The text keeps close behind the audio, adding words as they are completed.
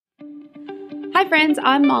Hi friends,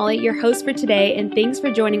 I'm Molly, your host for today, and thanks for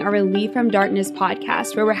joining our Relief from Darkness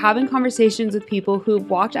podcast, where we're having conversations with people who've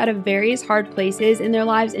walked out of various hard places in their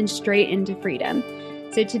lives and straight into freedom.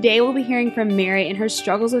 So today we'll be hearing from Mary and her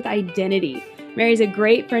struggles with identity. Mary's a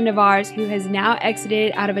great friend of ours who has now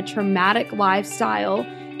exited out of a traumatic lifestyle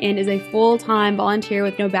and is a full-time volunteer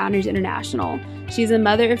with No Boundaries International. She's a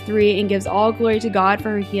mother of 3 and gives all glory to God for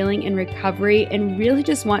her healing and recovery, and really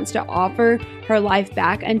just wants to offer her life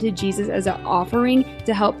back unto Jesus as an offering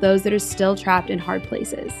to help those that are still trapped in hard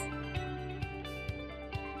places.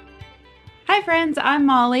 Hi friends, I'm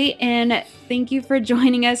Molly, and thank you for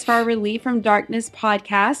joining us for our Relief from Darkness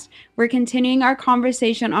podcast. We're continuing our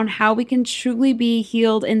conversation on how we can truly be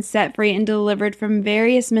healed and set free and delivered from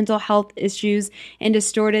various mental health issues and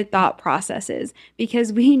distorted thought processes.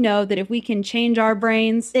 Because we know that if we can change our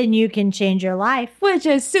brains, then you can change your life, which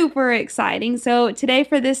is super exciting. So today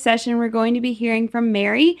for this session, we're going to be hearing from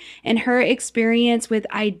Mary and her experience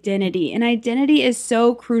with identity. And identity is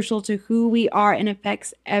so crucial to who we are and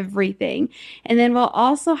affects everything. And then we'll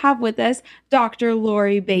also have with us Dr.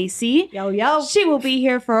 Lori Basie. Yo. She will be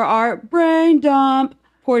here for our brain dump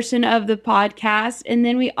portion of the podcast. And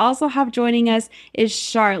then we also have joining us is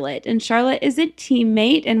Charlotte. And Charlotte is a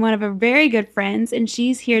teammate and one of our very good friends. And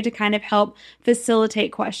she's here to kind of help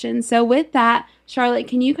facilitate questions. So with that, Charlotte,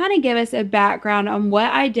 can you kind of give us a background on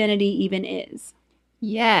what identity even is?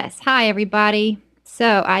 Yes. Hi, everybody.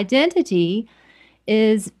 So identity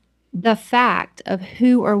is the fact of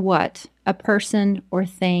who or what a person or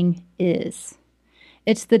thing is.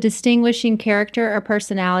 It's the distinguishing character or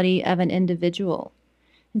personality of an individual.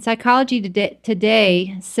 And psychology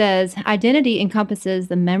today says identity encompasses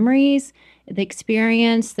the memories, the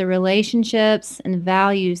experience, the relationships, and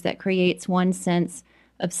values that creates one's sense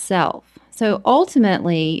of self. So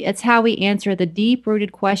ultimately, it's how we answer the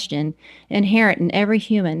deep-rooted question inherent in every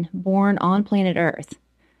human born on planet Earth.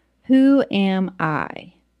 Who am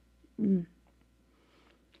I?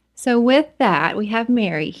 So with that, we have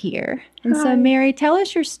Mary here. And Hi. So Mary, tell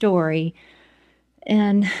us your story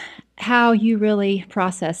and how you really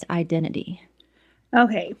processed identity.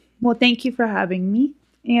 Okay. Well, thank you for having me.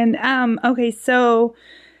 And okay, so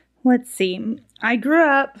let's see. I grew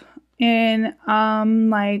up in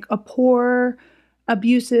like a poor,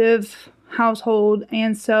 abusive household,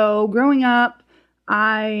 and so growing up,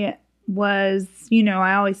 I was,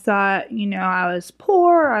 I always thought, I was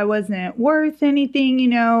poor, I wasn't worth anything,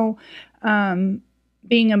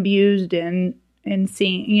 being abused and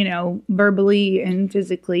seeing, verbally and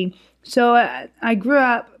physically. So I grew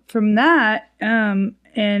up from that,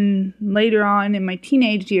 and later on in my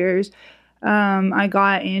teenage years, I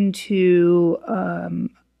got into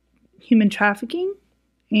human trafficking,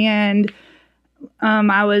 and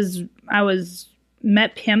I was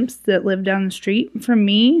met pimps that lived down the street from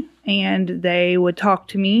me, and they would talk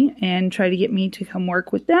to me and try to get me to come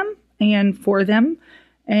work with them and for them.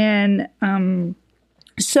 And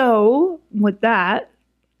so with that,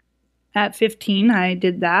 at 15, I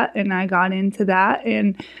did that, and I got into that,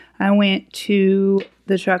 and I went to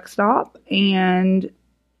the truck stop, and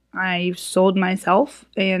I sold myself.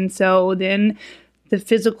 And so then the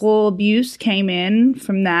physical abuse came in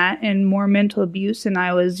from that, and more mental abuse, and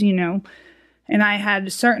I was, and I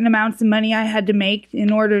had certain amounts of money I had to make in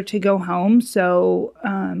order to go home. So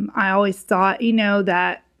I always thought,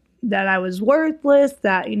 that I was worthless,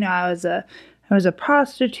 that, I was a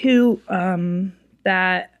prostitute, and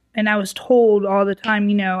I was told all the time,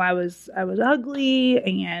 I was ugly,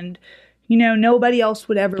 and, nobody else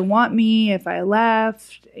would ever want me if I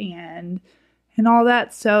left, and all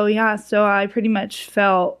that. So, yeah, so I pretty much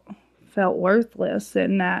felt worthless,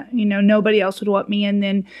 and that, nobody else would want me. And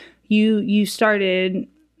then you started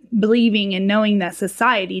believing and knowing that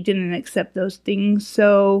society didn't accept those things.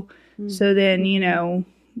 So then,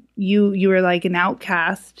 you were like an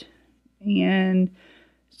outcast. And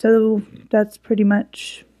so that's pretty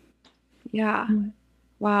much. Yeah.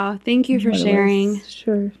 Wow. Thank you for sharing.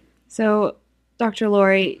 Sure. So, Dr.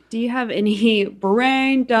 Lori, do you have any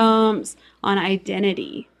brain dumps on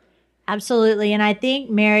identity? Absolutely. And I think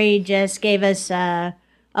Mary just gave us a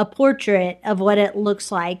portrait of what it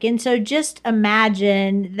looks like. And so just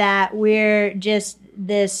imagine that we're just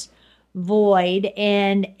this void,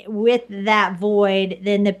 and with that void,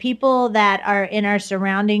 then the people that are in our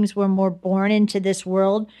surroundings when we're born into this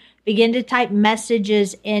world begin to type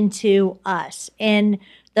messages into us. And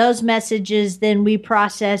those messages then we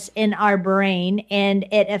process in our brain, and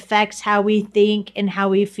it affects how we think and how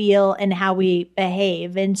we feel and how we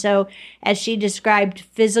behave. And so, as she described,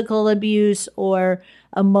 physical abuse or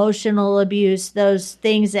emotional abuse, those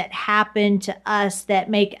things that happen to us that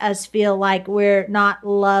make us feel like we're not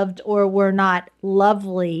loved or we're not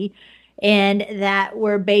lovely, and that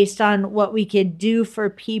we're based on what we could do for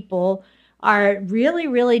people, are really,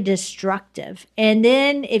 really destructive. And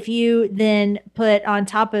then if you then put on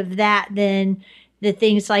top of that, then the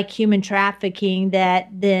things like human trafficking, that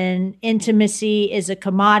then intimacy is a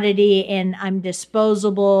commodity and I'm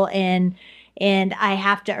disposable and I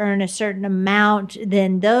have to earn a certain amount,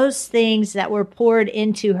 then those things that were poured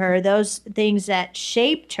into her, those things that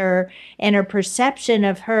shaped her and her perception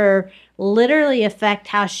of her, literally affect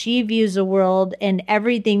how she views the world and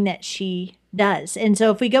everything that she does. And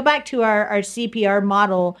so if we go back to our CPR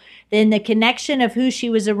model, then the connection of who she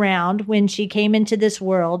was around when she came into this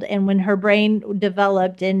world and when her brain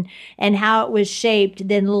developed and how it was shaped,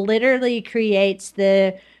 then literally creates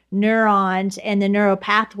the neurons and the neural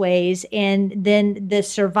pathways, and then the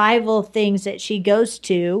survival things that she goes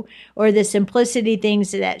to, or the simplicity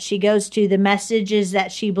things that she goes to, the messages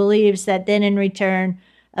that she believes, that then in return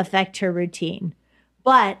affect her routine.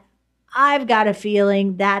 But I've got a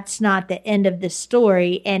feeling that's not the end of the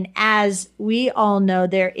story. And as we all know,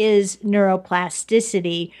 there is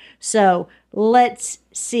neuroplasticity. So let's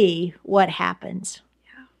see what happens.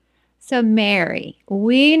 So, Mary,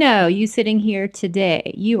 we know you sitting here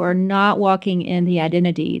today, you are not walking in the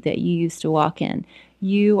identity that you used to walk in.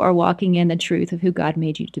 You are walking in the truth of who God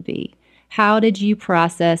made you to be. How did you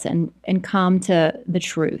process and come to the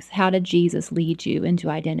truth? How did Jesus lead you into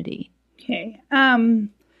identity? Okay.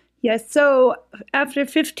 Yes. So after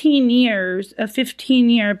 15 years, a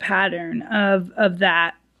 15-year pattern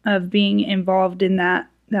of being involved in that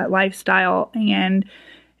lifestyle, and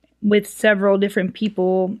with several different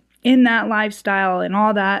people in that lifestyle and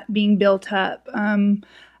all that being built up,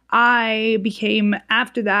 I became,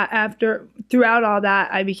 throughout all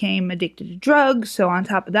that, I became addicted to drugs. So on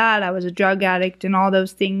top of that, I was a drug addict and all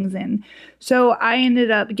those things. And so I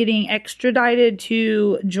ended up getting extradited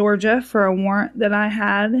to Georgia for a warrant that I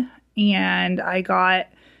had. And I got,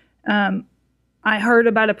 I heard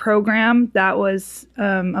about a program that was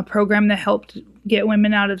a program that helped get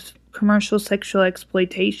women out of commercial sexual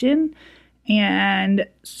exploitation. And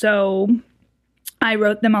so I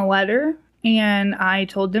wrote them a letter and I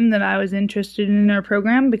told them that I was interested in their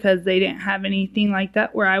program because they didn't have anything like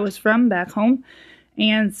that where I was from back home.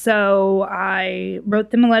 And so I wrote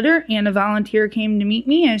them a letter, and a volunteer came to meet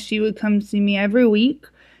me, and she would come see me every week.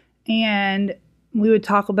 And we would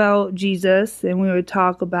talk about Jesus, and we would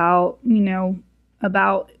talk about,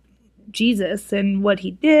 about Jesus and what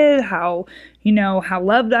he did, how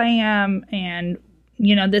loved I am, and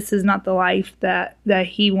this is not the life that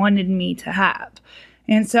he wanted me to have.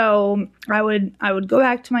 And so I would go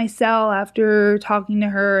back to my cell after talking to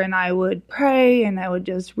her, and I would pray, and I would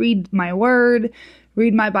just read my word,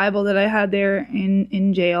 read my Bible that I had there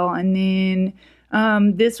in jail. And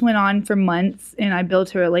then this went on for months, and I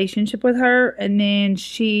built a relationship with her. And then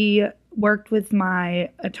she worked with my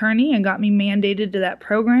attorney and got me mandated to that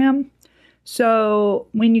program. So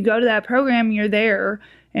when you go to that program, you're there,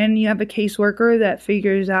 and you have a caseworker that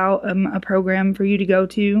figures out a program for you to go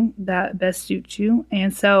to that best suits you.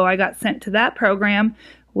 And so I got sent to that program,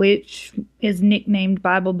 which is nicknamed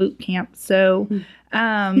Bible Boot Camp. So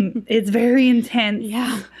it's very intense.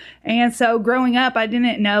 Yeah. And so growing up, I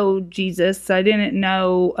didn't know Jesus. I didn't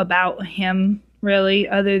know about him really,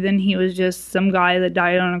 other than he was just some guy that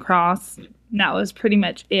died on a cross. That was pretty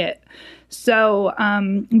much it. So,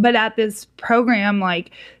 but at this program,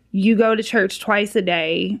 you go to church twice a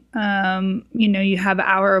day. You have an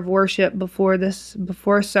hour of worship before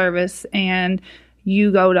service, and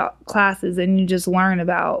you go to classes and you just learn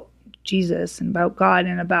about Jesus and about God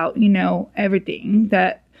and about, everything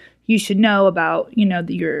that you should know about,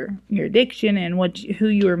 your addiction and who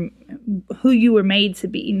you were made to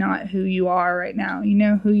be, not who you are right now,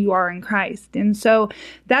 who you are in Christ. And so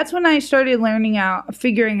that's when I started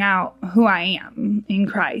figuring out who I am in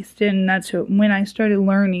Christ. And that's when I started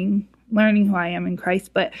learning who I am in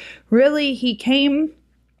Christ. But really, he came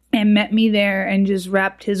and met me there and just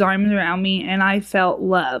wrapped his arms around me, and I felt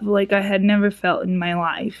love like I had never felt in my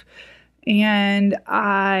life. And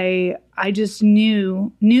I just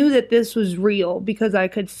knew that this was real because I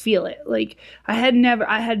could feel it. I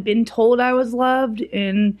had been told I was loved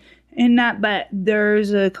and that, but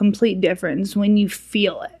there's a complete difference when you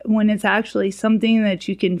feel it, when it's actually something that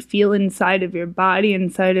you can feel inside of your body,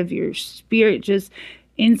 inside of your spirit, just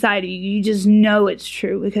inside of you. You just know it's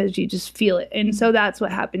true because you just feel it. And so that's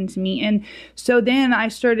what happened to me. And so then I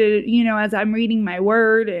started, as I'm reading my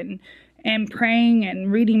word and praying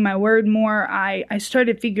and reading my word more, I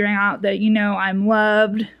started figuring out that, I'm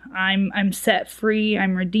loved, I'm set free,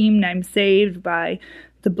 I'm redeemed, I'm saved by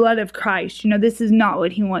the blood of Christ. This is not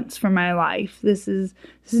what he wants for my life. This is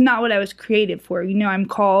not what I was created for. I'm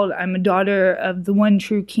called, I'm a daughter of the one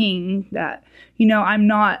true King, that, I'm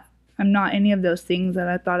not any of those things that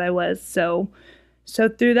I thought I was. So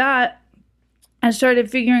through that, I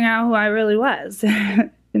started figuring out who I really was.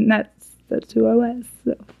 And that's who I was.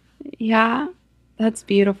 So. Yeah, that's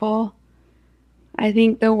beautiful. I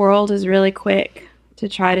think the world is really quick to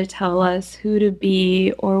try to tell us who to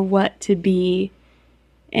be or what to be.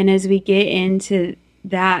 And as we get into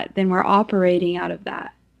that, then we're operating out of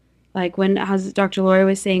that. Like as Dr. Lori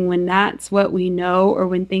was saying, when that's what we know, or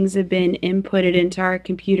when things have been inputted into our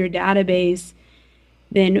computer database,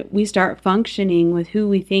 then we start functioning with who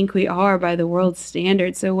we think we are by the world's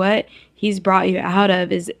standards. So what he's brought you out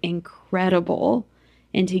of is incredible.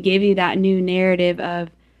 And to give you that new narrative of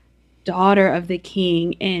daughter of the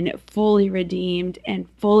King and fully redeemed and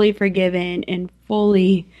fully forgiven and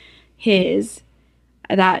fully his,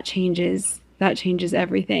 that changes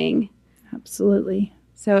everything. Absolutely.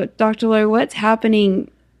 So Dr. Lori, what's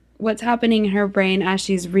happening in her brain as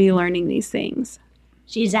she's relearning these things?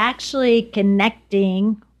 She's actually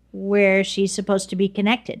connecting where she's supposed to be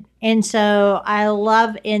connected. And so I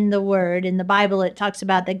love in the word, in the Bible, it talks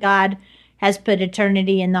about that God has put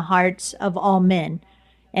eternity in the hearts of all men.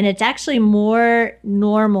 And it's actually more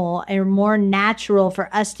normal and more natural for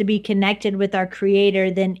us to be connected with our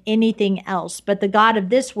Creator than anything else. But the God of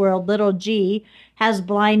this world, little g, has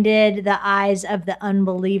blinded the eyes of the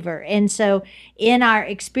unbeliever. And so in our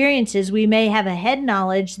experiences, we may have a head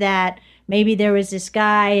knowledge that maybe there was this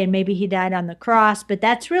guy and maybe he died on the cross, but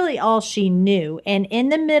that's really all she knew. And in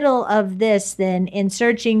the middle of this, then, in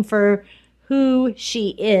searching for who she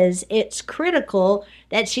is, it's critical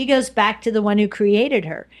that she goes back to the one who created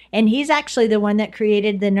her. And he's actually the one that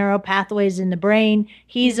created the neural pathways in the brain.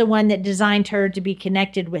 He's the one that designed her to be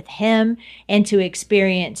connected with him and to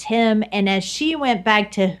experience him. And as she went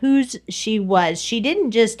back to who she was, she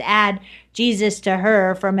didn't just add Jesus to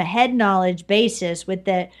her from a head knowledge basis with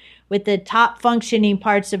the top functioning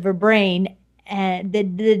parts of her brain.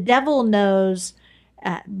 The devil knows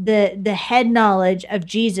the head knowledge of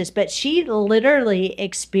Jesus, but she literally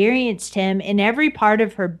experienced him in every part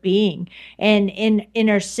of her being, and in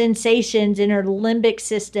her sensations, in her limbic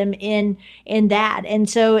system, in that. And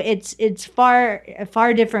so it's a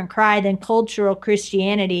far different cry than cultural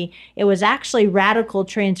Christianity. It was actually radical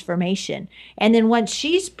transformation. And then once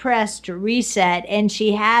she's pressed reset, and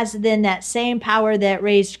she has then that same power that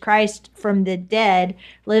raised Christ from the dead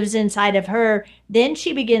lives inside of her, then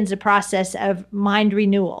she begins a process of mind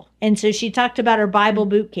renewal. And so she talked about her Bible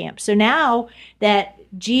boot camp. So now that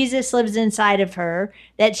Jesus lives inside of her,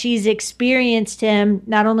 that she's experienced him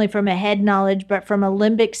not only from a head knowledge, but from a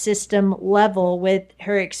limbic system level with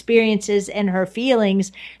her experiences and her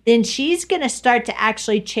feelings, then she's going to start to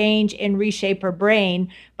actually change and reshape her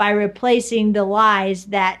brain by replacing the lies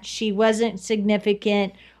that she wasn't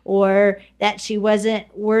significant or that she wasn't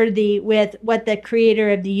worthy with what the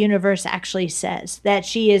creator of the universe actually says, that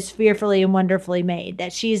she is fearfully and wonderfully made,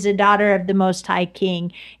 that she's a daughter of the Most High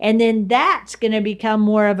King. And then that's going to become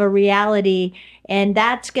more of a reality, and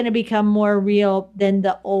that's going to become more real than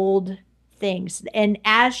the old things. And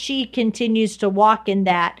as she continues to walk in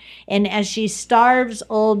that, and as she starves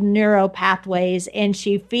old neural pathways and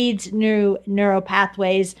she feeds new neural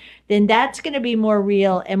pathways, then that's going to be more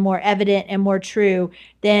real and more evident and more true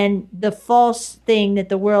than the false thing that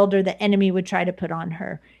the world or the enemy would try to put on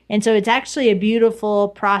her. And so it's actually a beautiful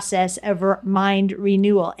process of mind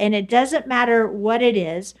renewal. And it doesn't matter what it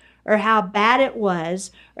is or how bad it was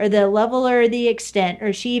or the level or the extent,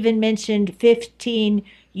 or she even mentioned 15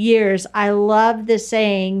 years. I love the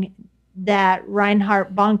saying that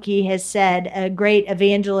Reinhard Bonnke has said, a great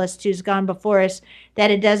evangelist who's gone before us,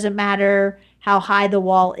 that it doesn't matter how high the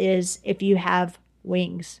wall is if you have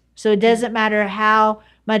wings. So it doesn't matter how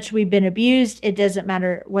much we've been abused. It doesn't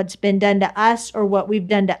matter what's been done to us or what we've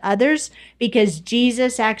done to others, because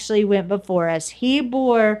Jesus actually went before us. He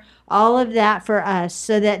bore all of that for us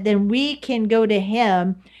so that then we can go to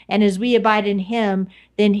him. And as we abide in him,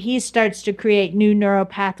 then he starts to create new neural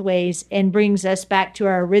pathways and brings us back to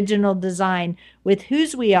our original design with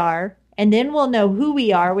whose we are. And then we'll know who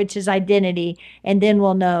we are, which is identity. And then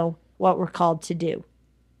we'll know what we're called to do.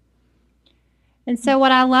 And so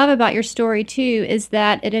what I love about your story, too, is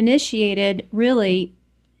that it initiated really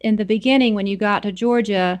in the beginning when you got to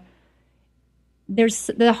Georgia.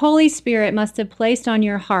 the Holy Spirit must have placed on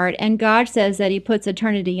your heart, and God says that he puts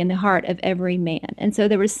eternity in the heart of every man. And so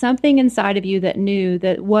there was something inside of you that knew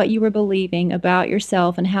that what you were believing about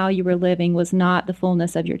yourself and how you were living was not the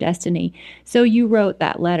fullness of your destiny. So you wrote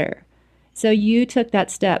that letter. So you took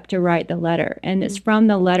that step to write the letter, and it's from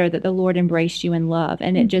the letter that the Lord embraced you in love.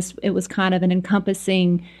 And it was kind of an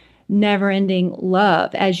encompassing, never-ending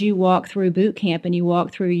love as you walk through boot camp and you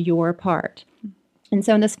walk through your part. And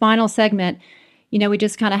so in this final segment, we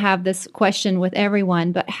just kind of have this question with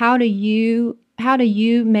everyone, but how do you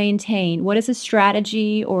maintain, what is a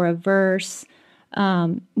strategy or a verse?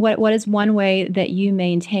 What is one way that you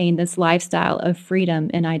maintain this lifestyle of freedom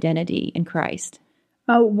and identity in Christ?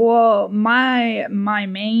 Oh, well, my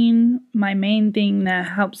main thing that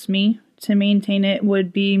helps me to maintain it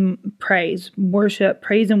would be praise and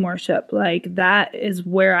worship. Like, that is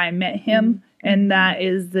where I met him. And that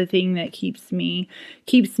is the thing that keeps me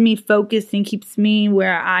focused and keeps me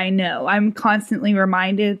where I know. I'm constantly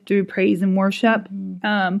reminded through praise and worship, who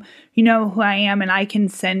I am, and I can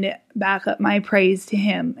send it back up my praise to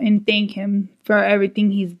him and thank him for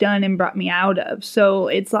everything he's done and brought me out of. So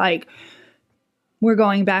it's like we're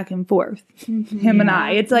going back and forth, him and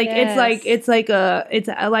I. It's like, it's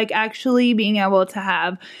like actually being able to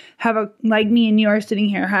have like me and you are sitting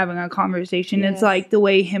here having a conversation. Yes. It's like the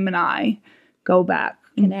way him and I go back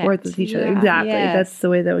and forth with each other. Exactly. Yes. That's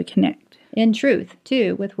the way that we connect. In truth,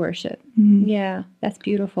 too, with worship. Mm-hmm. Yeah, that's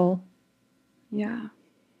beautiful. Yeah.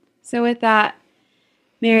 So with that,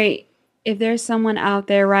 Mary, if there's someone out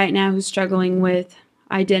there right now who's struggling with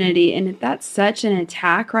identity, and if that's such an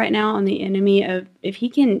attack right now on the enemy, of if he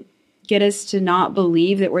can get us to not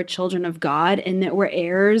believe that we're children of God and that we're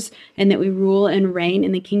heirs and that we rule and reign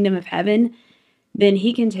in the kingdom of heaven, then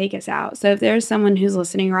he can take us out. So if there's someone who's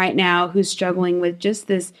listening right now who's struggling with just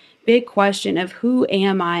this big question of who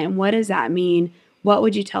am I and what does that mean, what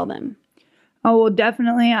would you tell them? Oh, well,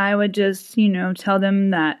 definitely I would just, tell them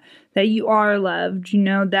that you are loved,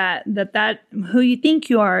 that who you think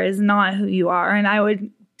you are is not who you are. And I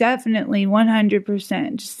would definitely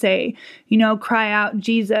 100% just say, cry out,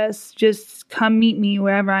 Jesus, just come meet me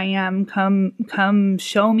wherever I am. Come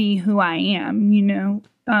show me who I am,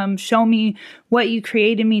 show me what you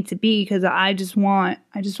created me to be, because I just want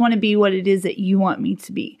to be what it is that you want me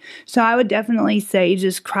to be. So I would definitely say,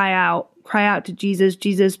 just cry out to Jesus.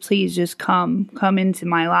 Jesus, please just come into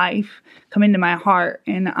my life, come into my heart.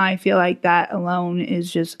 And I feel like that alone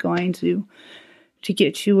is just going to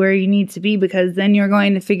get you where you need to be, because then you're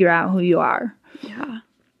going to figure out who you are. Yeah.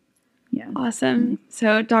 Yeah. Awesome.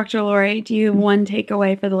 So Dr. Lori, do you have one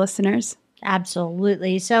takeaway for the listeners?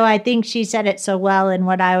 Absolutely. So I think she said it so well, and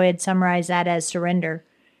what I would summarize that as surrender.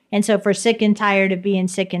 And so if we're sick and tired of being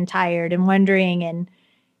sick and tired and wondering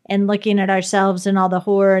and looking at ourselves and all the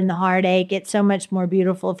horror and the heartache, it's so much more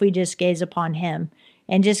beautiful if we just gaze upon him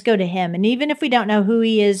and just go to him. And even if we don't know who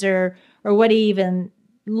he is or what he even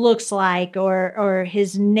looks like or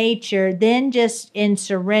his nature, then just in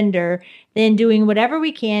surrender, then doing whatever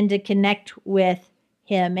we can to connect with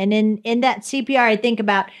him. And in that CPR, I think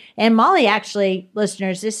about, and Molly actually,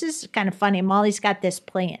 listeners, this is kind of funny. Molly's got this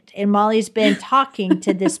plant, and Molly's been talking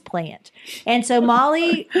to this plant. And so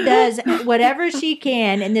Molly does whatever she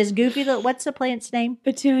can in this goofy little, what's the plant's name?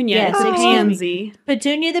 Petunia. Yes, It's a excuse me. pansy.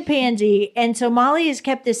 Petunia the pansy. And so Molly has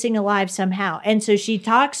kept this thing alive somehow. And so she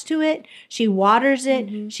talks to it, she waters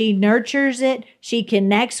it, she nurtures it, she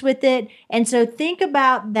connects with it. And so think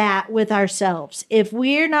about that with ourselves. If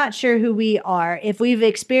we're not sure who we are, if we've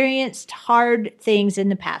experienced hard things in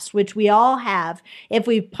the past, which we all have, if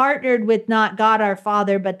we've partnered with not God our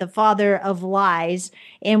Father, but the father of lies,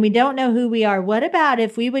 and we don't know who we are, what about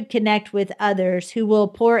if we would connect with others who will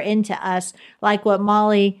pour into us like what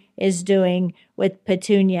Molly is doing with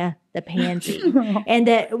Petunia the pansy, and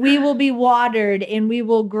that we will be watered and we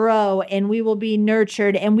will grow and we will be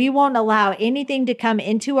nurtured, and we won't allow anything to come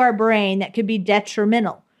into our brain that could be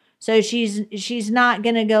detrimental. So she's not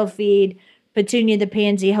going to go feed Petunia the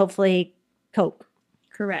pansy, hopefully, Coke.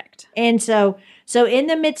 Correct. And so in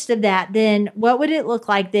the midst of that, then what would it look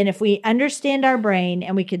like then if we understand our brain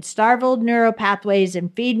and we could starve old neuropathways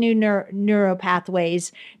and feed new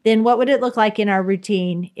neuropathways? Then what would it look like in our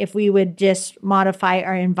routine if we would just modify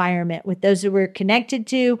our environment with those that we're connected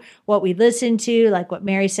to, what we listen to, like what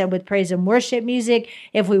Mary said with praise and worship music,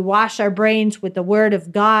 if we wash our brains with the word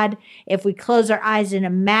of God, if we close our eyes and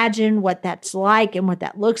imagine what that's like and what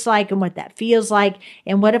that looks like and what that feels like,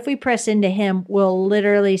 and what if we press into him, we'll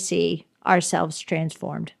literally see ourselves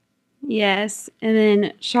transformed. Yes. And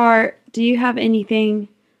then, Shar, do you have anything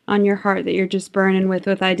on your heart that you're just burning with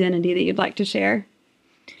identity that you'd like to share?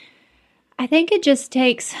 I think it just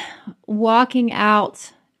takes walking it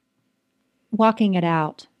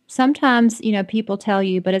out. Sometimes, people tell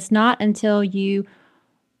you, but it's not until you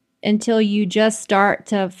just start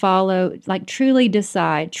to follow, like truly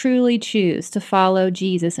decide, truly choose to follow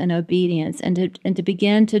Jesus in obedience and to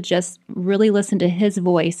begin to just really listen to his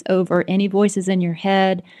voice over any voices in your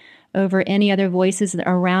head, over any other voices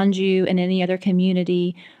around you in any other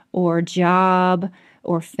community or job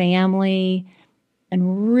or family,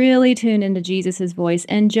 and really tune into Jesus' voice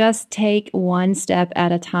and just take one step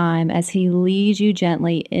at a time as he leads you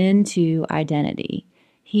gently into identity.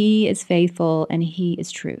 He is faithful and he is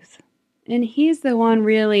truth. And he's the one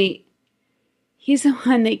that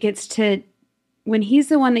gets to, when he's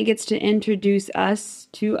the one that gets to introduce us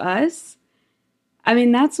to us, I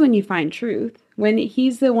mean, that's when you find truth. When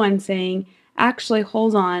he's the one saying, actually,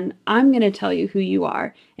 hold on, I'm going to tell you who you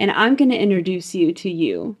are, and I'm going to introduce you to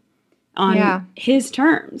you on his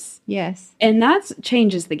terms. Yes. And that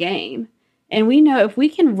changes the game. And we know if we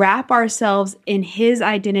can wrap ourselves in his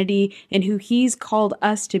identity and who he's called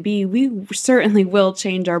us to be, we certainly will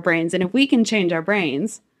change our brains. And if we can change our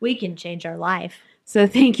brains, we can change our life. So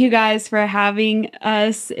thank you guys for having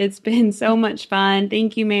us. It's been so much fun.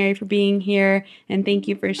 Thank you, Mary, for being here. And thank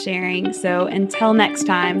you for sharing. So until next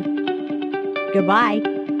time, goodbye.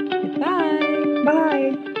 Goodbye.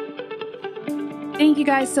 Bye. Thank you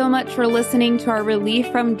guys so much for listening to our Relief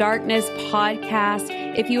from Darkness podcast.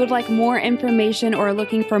 If you would like more information or are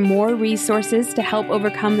looking for more resources to help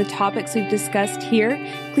overcome the topics we've discussed here,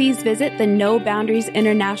 please visit the No Boundaries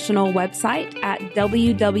International website at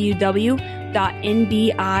www.nbint.org,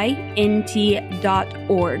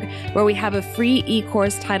 where we have a free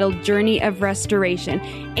e-course titled Journey of Restoration.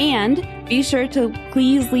 And be sure to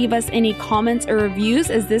please leave us any comments or reviews,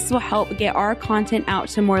 as this will help get our content out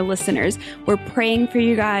to more listeners. We're praying for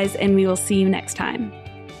you guys, and we will see you next time.